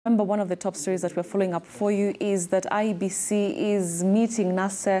Remember, one of the top stories that we're following up for you is that IEBC is meeting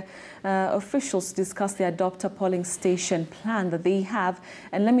NASA officials to discuss the adopter polling station plan that they have.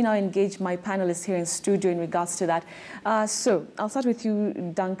 And let me now engage my panelists here in studio in regards to that. So I'll start with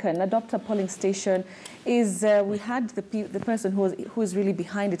you, Duncan. Adopter polling station is, we had the person who is really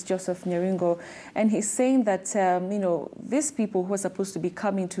behind it, Joseph Nyaringo, and he's saying that, these people who are supposed to be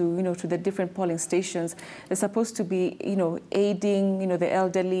coming to, to the different polling stations, they're supposed to be, aiding, the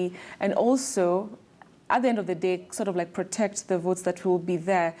elderly, and also, at the end of the day, sort of like protect the votes that will be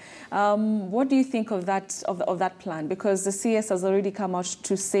there. What do you think of that plan? Because the CS has already come out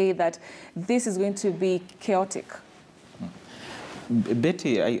to say that this is going to be chaotic.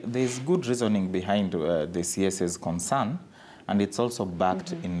 Betty, there's good reasoning behind the CS's concern, and it's also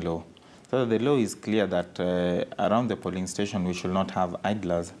backed in law. So the law is clear that around the polling station we should not have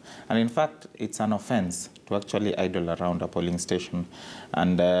idlers. And in fact, it's an offense to actually idle around a polling station,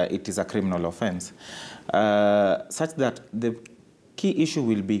 and it is a criminal offense. Such that the key issue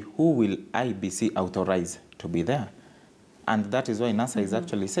will be who will IBC authorize to be there. And that is why NASA is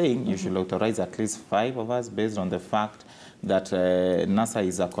actually saying you should authorize at least 5 of us based on the fact that NASA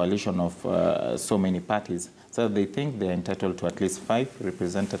is a coalition of so many parties. So they think they're entitled to at least 5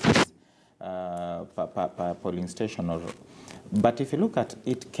 representatives per polling station. But if you look at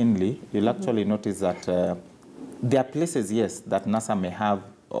it keenly, you'll actually notice that there are places, yes, that NASA may have,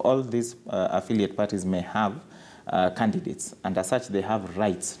 all these affiliate parties may have candidates, and as such they have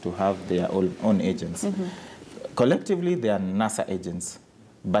rights to have their own agents. Collectively, they are NASA agents,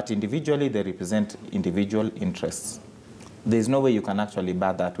 but individually they represent individual interests. There's no way you can actually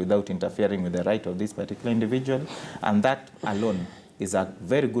bar that without interfering with the right of this particular individual, and that alone is a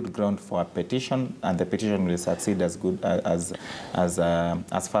very good ground for a petition, and the petition will succeed as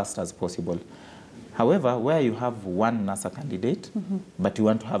fast as possible. However, where you have one NASA candidate, but you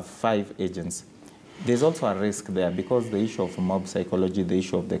want to have 5 agents, there's also a risk there, because the issue of mob psychology, the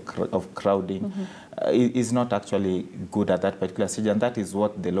issue of crowding, is not actually good at that particular stage, and that is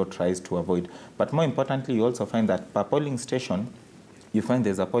what the law tries to avoid. But more importantly, you also find that per polling station, you find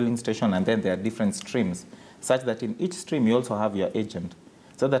there's a polling station, and then there are different streams, such that in each stream you also have your agent.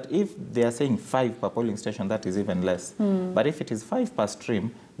 So that if they are saying 5 per polling station, that is even less. But if it is 5 per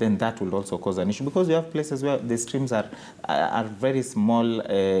stream, then that will also cause an issue, because you have places where the streams are very small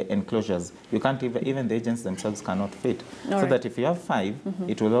enclosures. You can't even the agents themselves cannot fit. So that if you have 5,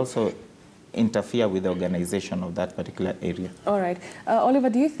 it will also interfere with the organization of that particular area. All right. Oliver,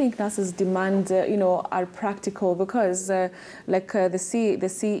 do you think NASA's demands, are practical? Because the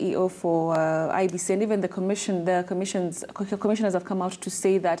CEO for IBC and even the commissioners have come out to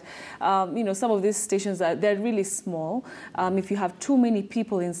say that, some of these stations, they're really small. If you have too many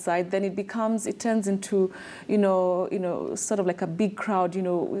people inside, then it turns into, sort of like a big crowd,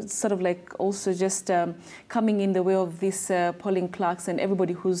 sort of like also just coming in the way of these polling clerks and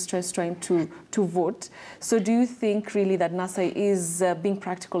everybody who's just trying to vote. So do you think really that NASA is being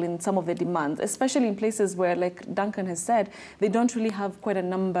practical in some of the demands, especially in places where, like Duncan has said, they don't really have quite a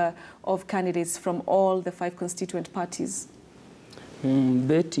number of candidates from all the 5 constituent parties?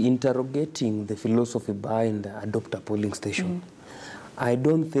 But interrogating the philosophy behind the adopter polling station, I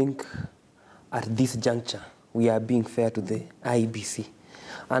don't think at this juncture we are being fair to the IEBC.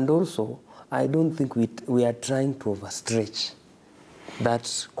 And also, I don't think we are trying to overstretch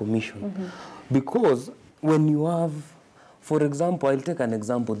that commission. Because when you have, for example, I'll take an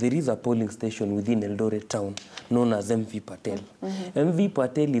example. There is a polling station within Eldoret town known as MV Patel. MV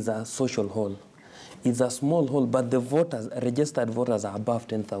Patel is a social hall. It's a small hall, but the voters, registered voters, are above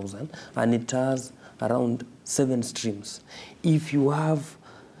 10,000, and it has around 7 streams. If you have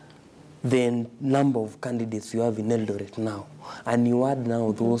the number of candidates you have in Eldoret now, and you add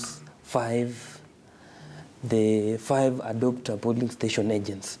now those 5 adopter polling station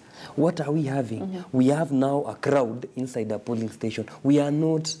agents, what are we having? We have now a crowd inside the polling station. We are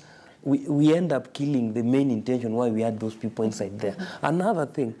not, we end up killing the main intention why we had those people inside there. Another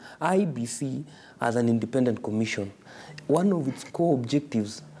thing, IBC as an independent commission, one of its core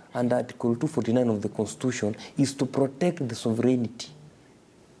objectives under Article 249 of the Constitution is to protect the sovereignty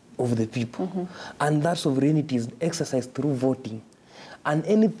of the people. And that sovereignty is exercised through voting. And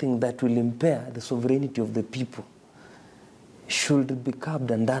anything that will impair the sovereignty of the people should be curbed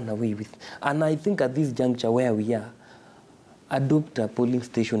and done away with. And I think at this juncture where we are, adopter polling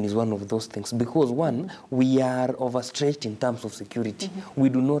station is one of those things. Because one, we are overstretched in terms of security. We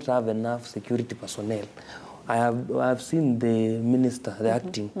do not have enough security personnel. I have seen the minister, the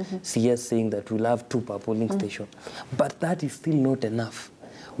acting CS, saying that we'll have 2 per polling station. But that is still not enough.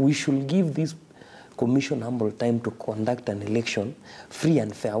 We should give these commission ample time to conduct an election free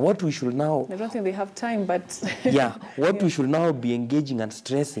and fair. What we should now... I don't think they have time, but... yeah, what we should now be engaging and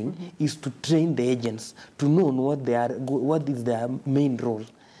stressing is to train the agents to know what is their main role,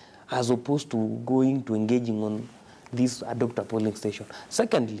 as opposed to going to engaging on this adopt a polling station.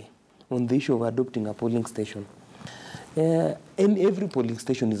 Secondly, on the issue of adopting a polling station, in every polling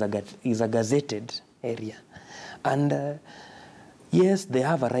station is a gazetted area. And yes, they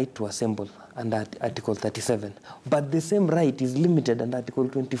have a right to assemble under Article 37, but the same right is limited under Article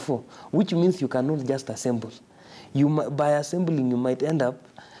 24, which means you cannot just assemble. By assembling, you might end up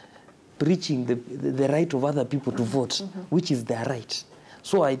breaching the right of other people to vote, which is their right.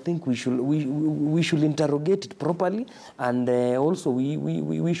 So I think we should interrogate it properly, and also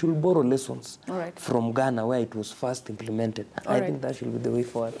we should borrow lessons from Ghana, where it was first implemented. I think that should be the way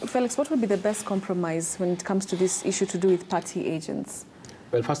forward. Felix, what would be the best compromise when it comes to this issue to do with party agents?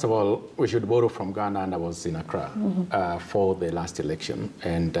 Well, first of all, we should borrow from Ghana, and I was in Accra for the last election.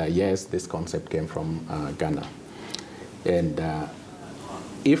 And yes, this concept came from Ghana. And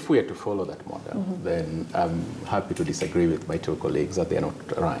if we are to follow that model, then I'm happy to disagree with my two colleagues that they are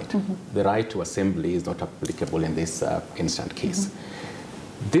not right. The right to assembly is not applicable in this instant case.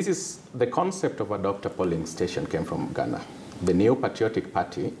 This is the concept of adopt a polling station came from Ghana. The New Patriotic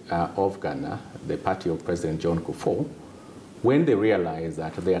Party of Ghana, the party of President John Kufuor, when they realized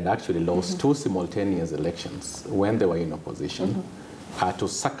that they had actually lost two simultaneous elections when they were in opposition to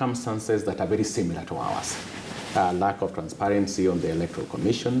circumstances that are very similar to ours. Lack of transparency on the Electoral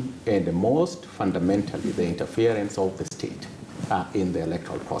Commission, and most fundamentally, the interference of the state in the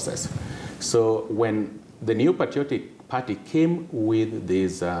electoral process. So when the New Patriotic Party came with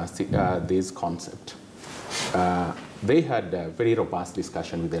this concept, they had a very robust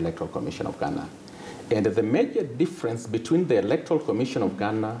discussion with the Electoral Commission of Ghana. And the major difference between the Electoral Commission of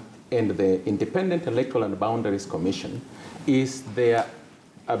Ghana and the Independent Electoral and Boundaries Commission is their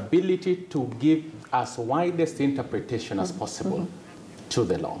ability to give as widest interpretation as possible to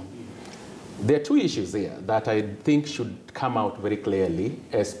the law. There are two issues here that I think should come out very clearly,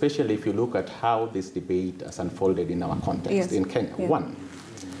 especially if you look at how this debate has unfolded in our context in Kenya. One,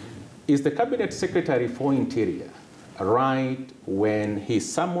 is the Cabinet Secretary for Interior right when he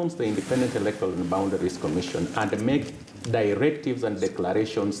summons the Independent Electoral and Boundaries Commission and make directives and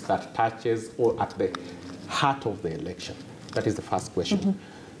declarations that touches or at the heart of the election? That is the first question.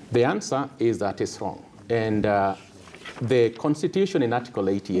 The answer is that it's wrong. And the Constitution in Article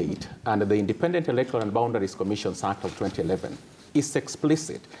 88 and the Independent Electoral and Boundaries Commissions Act of 2011 is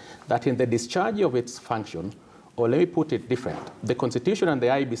explicit that in the discharge of its function, or let me put it different, the Constitution and the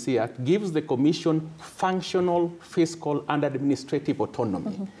IBC Act gives the Commission functional, fiscal, and administrative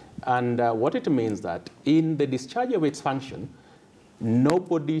autonomy. And what it means that in the discharge of its function,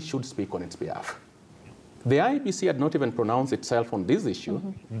 nobody should speak on its behalf. The IBC had not even pronounced itself on this issue.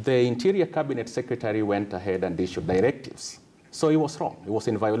 The Interior Cabinet Secretary went ahead and issued directives. So it was wrong. It was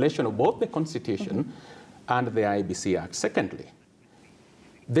in violation of both the Constitution and the IBC Act. Secondly,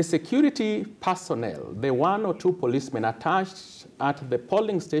 the security personnel, the one or two policemen attached at the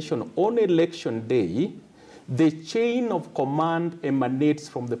polling station on election day, the chain of command emanates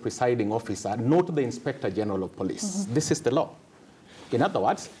from the presiding officer, not the Inspector General of Police. This is the law. In other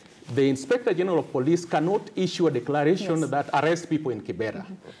words, the Inspector General of Police cannot issue a declaration that arrests people in Kibera.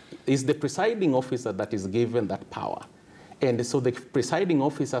 It's the presiding officer that is given that power. And so the presiding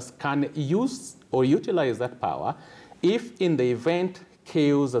officers can use or utilize that power if in the event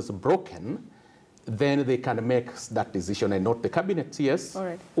chaos is broken, then they can make that decision, and not the Cabinet CS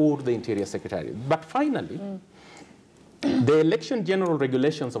or the Interior Secretary. But finally, the Election General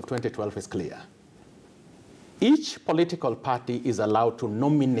Regulations of 2012 is clear. Each political party is allowed to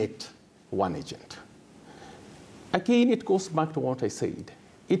nominate one agent. Again, it goes back to what I said.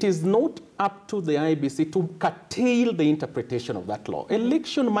 It is not up to the IBC to curtail the interpretation of that law.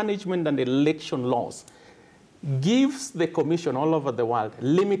 Election management and election laws gives the Commission all over the world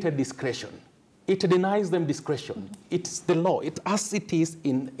limited discretion. It denies them discretion. It's the law, as it is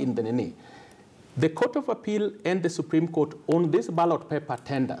in the NENE. The Court of Appeal and the Supreme Court on this ballot paper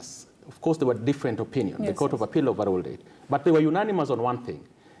tenders, of course, there were different opinions. The Court of Appeal overruled it. But they were unanimous on one thing.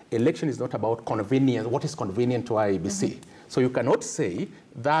 Election is not about convenience, what is convenient to IBC. So you cannot say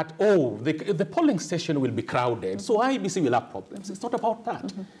that, oh, the polling station will be crowded, so IBC will have problems. It's not about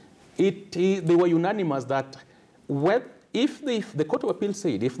that. They were unanimous that if the Court of Appeal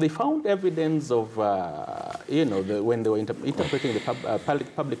said, if they found evidence of, when they were interpreting the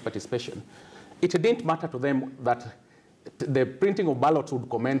public participation, it didn't matter to them that the printing of ballots would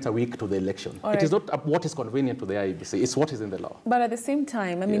commence a week to the election. All It is right. not what is convenient to the IEBC, it's what is in the law. But at the same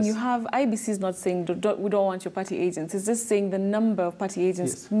time, I mean, Yes. you have IBC is not saying we don't want your party agents. It's just saying the number of party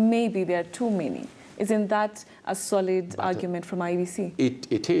agents, Yes. maybe there are too many. Isn't that a solid argument from IBC?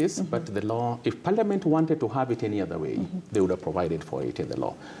 It is, but the law, if Parliament wanted to have it any other way, they would have provided for it in the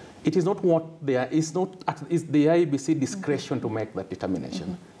law. It is not what there is not, it's the IBC discretion to make that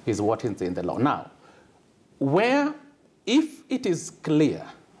determination, is what is in the law. Now, if it is clear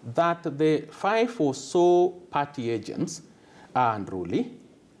that the 5 or so party agents are unruly,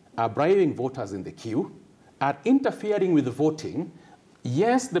 are bribing voters in the queue, are interfering with voting,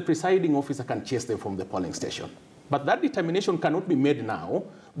 yes, the presiding officer can chase them from the polling station. But that determination cannot be made now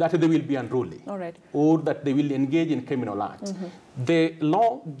that they will be unruly. All right. Or that they will engage in criminal acts. The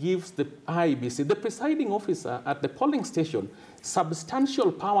law gives the IEBC, the presiding officer at the polling station,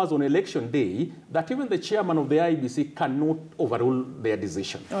 substantial powers on election day that even the chairman of the IEBC cannot overrule their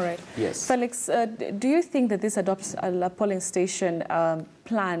decision. All right. Yes. Felix, do you think that this adopts a polling station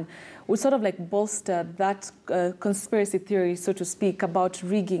plan would sort of like bolster that conspiracy theory, so to speak, about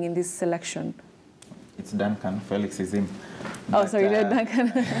rigging in this election? It's Duncan. Felix is him. Oh, sorry,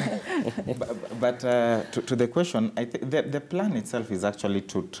 Duncan. But to the question, I think the plan itself is actually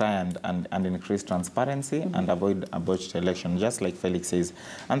to try and increase transparency and avoid a botched election, just like Felix says.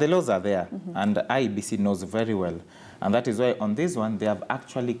 And the laws are there, and IEBC knows very well. And that is why on this one, they have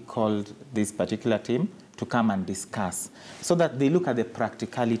actually called this particular team to come and discuss, so that they look at the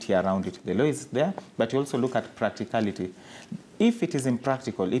practicality around it. The law is there, but you also look at practicality. If it is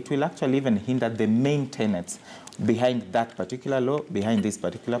impractical, it will actually even hinder the main tenets behind that particular law, behind these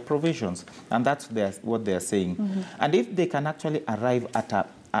particular provisions. And that's what they are saying. And if they can actually arrive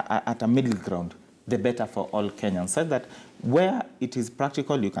at a middle ground, the better for all Kenyans. So that where it is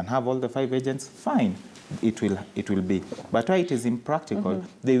practical, you can have all the 5 agents, fine. It will be. But where it is impractical,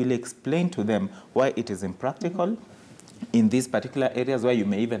 they will explain to them why it is impractical in these particular areas where you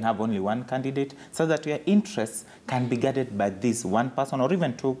may even have only one candidate, so that your interests can be guarded by this one person or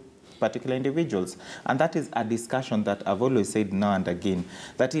even 2 particular individuals. And that is a discussion that I've always said now and again,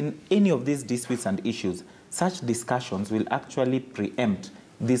 that in any of these disputes and issues, such discussions will actually preempt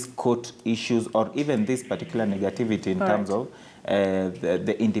these court issues or even this particular negativity in terms of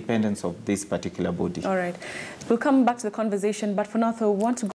the independence of this particular body. All right. We'll come back to the conversation, but for now, though, we want to